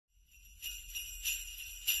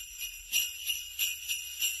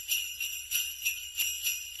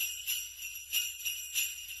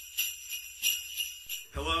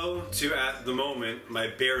to, at the moment, my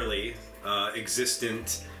barely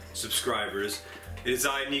existent subscribers. It is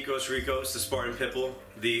I, Nikos Rikos, the Spartan Pitbull,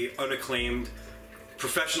 the unacclaimed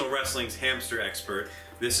professional wrestling's hamster expert.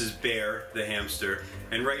 This is Bear, the hamster,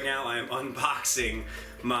 and right now I am unboxing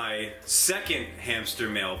my second hamster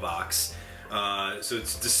mailbox. So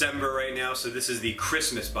it's December right now, so this is the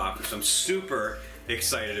Christmas box, which I'm super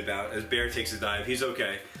excited about. As Bear takes a dive, he's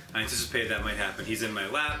okay. I anticipated that might happen. He's in my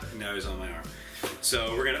lap, and now he's on my arm.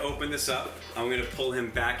 So we're gonna open this up. I'm gonna pull him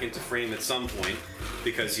back into frame at some point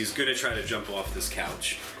because he's gonna try to jump off this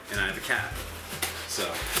couch, and I have a cat. So, all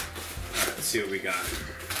right, let's see what we got.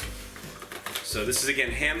 So this is again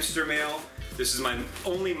hamster mail. This is my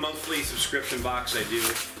only monthly subscription box I do.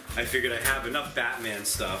 I figured I have enough Batman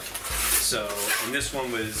stuff. So, and this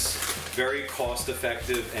one was very cost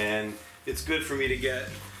effective, and it's good for me to get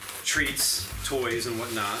treats, toys, and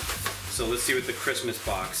whatnot. So let's see what the Christmas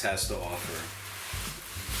box has to offer.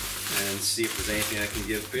 And see if there's anything I can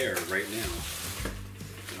give Bear right now.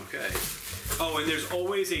 Okay. Oh, and there's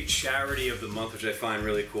always a charity of the month, which I find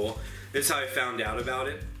really cool. This is how I found out about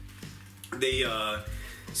it. They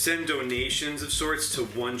send donations of sorts to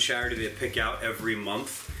one charity they pick out every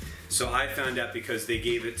month. So I found out because they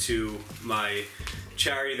gave it to my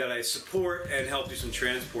charity that I support and help do some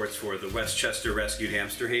transports for, the Westchester Rescued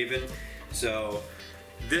Hamster Haven. So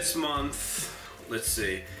this month, let's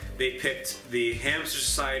see, they picked the Hamster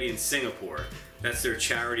Society in Singapore. That's their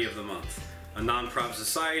charity of the month. A non-profit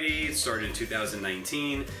society, it started in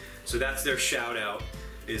 2019. So that's their shout out,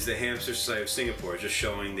 is the Hamster Society of Singapore, just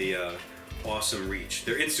showing the awesome reach.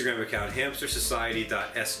 Their Instagram account,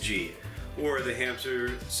 hamstersociety.sg, or the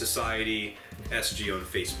Hamster Society SG on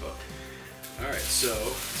Facebook. Alright, so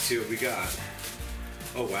let's see what we got.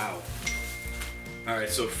 Oh wow. Alright,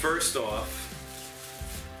 so first off,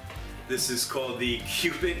 this is called the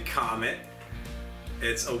Cupid Comet.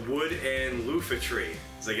 It's a wood and loofah tree,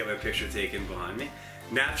 as I get my picture taken behind me.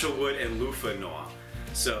 Natural wood and loofah gnaw.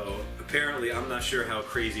 So apparently, I'm not sure how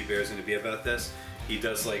crazy Bear's gonna be about this. He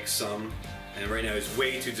does like some, and right now he's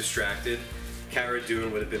way too distracted. Cara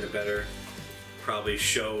Dune would have been a better, probably,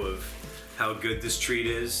 show of how good this treat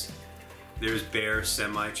is. There's Bear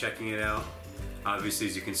semi-checking it out. Obviously,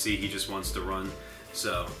 as you can see, he just wants to run.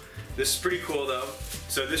 So this is pretty cool though.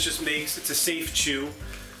 So this just makes, it's a safe chew.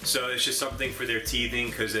 So it's just something for their teething,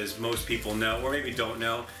 because as most people know, or maybe don't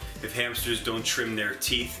know, if hamsters don't trim their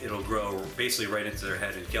teeth, it'll grow basically right into their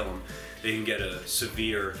head and kill them. They can get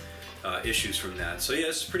severe issues from that. So yeah,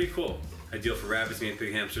 this is pretty cool. Ideal for rabbits, guinea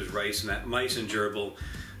pig, hamsters, mice, and gerbil.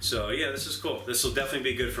 So yeah, this is cool. This will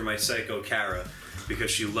definitely be good for my psycho Cara, because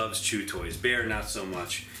she loves chew toys. Bear, not so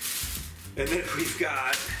much. And then we've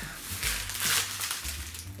got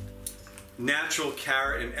natural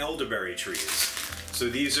carrot and elderberry trees. So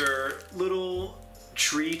these are little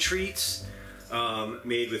tree treats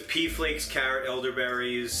made with pea flakes, carrot,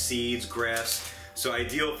 elderberries, seeds, grass. So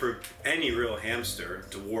ideal for any real hamster,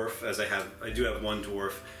 dwarf, as I do have one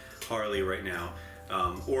dwarf Harley right now,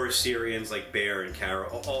 or Syrians like Bear and Cara,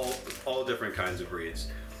 all different kinds of breeds.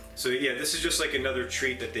 So yeah, this is just like another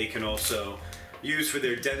treat that they can also use for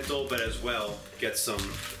their dental, but as well get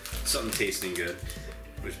something tasting good,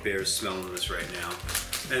 which Bear's smelling this right now.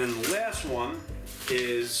 And then the last one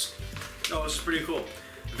is, oh, this is pretty cool,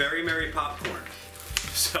 Very Merry Popcorn.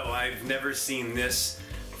 So I've never seen this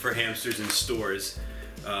for hamsters in stores.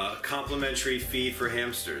 Complimentary feed for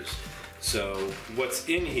hamsters. So what's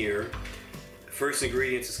in here, first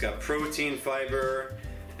ingredients, it's got protein, fiber,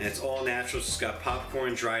 and it's all natural. So it's got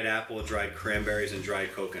popcorn, dried apple, dried cranberries, and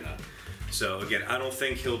dried coconut. So again, I don't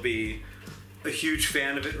think he'll be a huge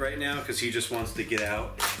fan of it right now, because he just wants to get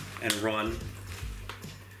out and run.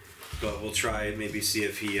 But we'll try, maybe see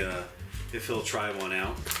if he'll try one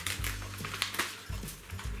out.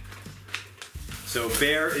 So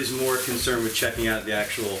Bear is more concerned with checking out the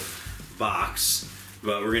actual box,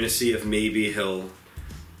 but we're gonna see if maybe he'll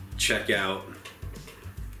check out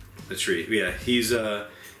the treat. Yeah, he's a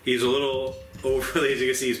little overly, as you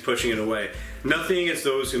can see, he's pushing it away. Nothing against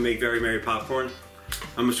those who make Very Merry Popcorn.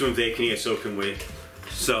 I'm assuming they can eat it, so can we.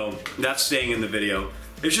 So that's staying in the video.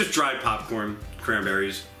 It's just dried popcorn,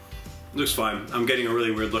 cranberries. Looks fine. I'm getting a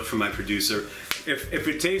really weird look from my producer. If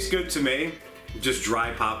it tastes good to me, just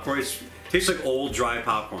dry popcorn. It tastes like old dry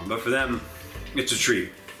popcorn, but for them, it's a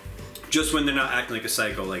treat. Just when they're not acting like a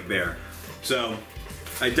psycho like Bear. So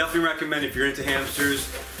I definitely recommend, if you're into hamsters,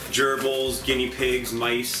 gerbils, guinea pigs,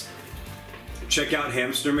 mice, check out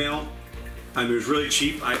Hamster Mail. I mean, it was really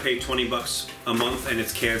cheap. I paid 20 bucks a month, and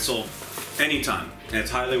it's cancel anytime. And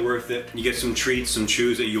it's highly worth it. You get some treats, some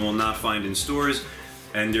chews that you will not find in stores,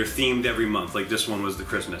 and they're themed every month. Like this one was the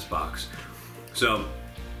Christmas box. So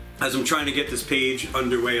as I'm trying to get this page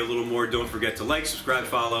underway a little more, don't forget to like, subscribe,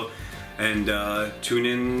 follow, and tune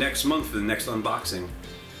in next month for the next unboxing.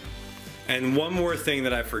 And one more thing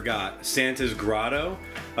that I forgot, Santa's Grotto,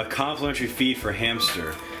 a complimentary feed for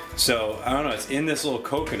Hamster. So, I don't know, it's in this little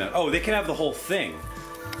coconut. Oh, they can have the whole thing.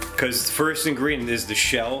 Because the first ingredient is the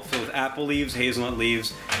shell filled with apple leaves, hazelnut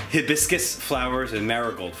leaves, hibiscus flowers, and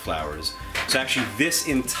marigold flowers. So actually this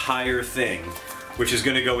entire thing, which is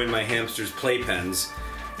going to go in my hamster's playpens,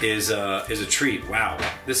 is a treat. Wow,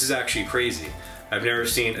 this is actually crazy. I've never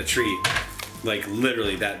seen a treat like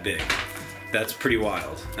literally that big. That's pretty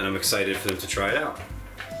wild, and I'm excited for them to try it out.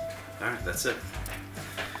 Alright, that's it.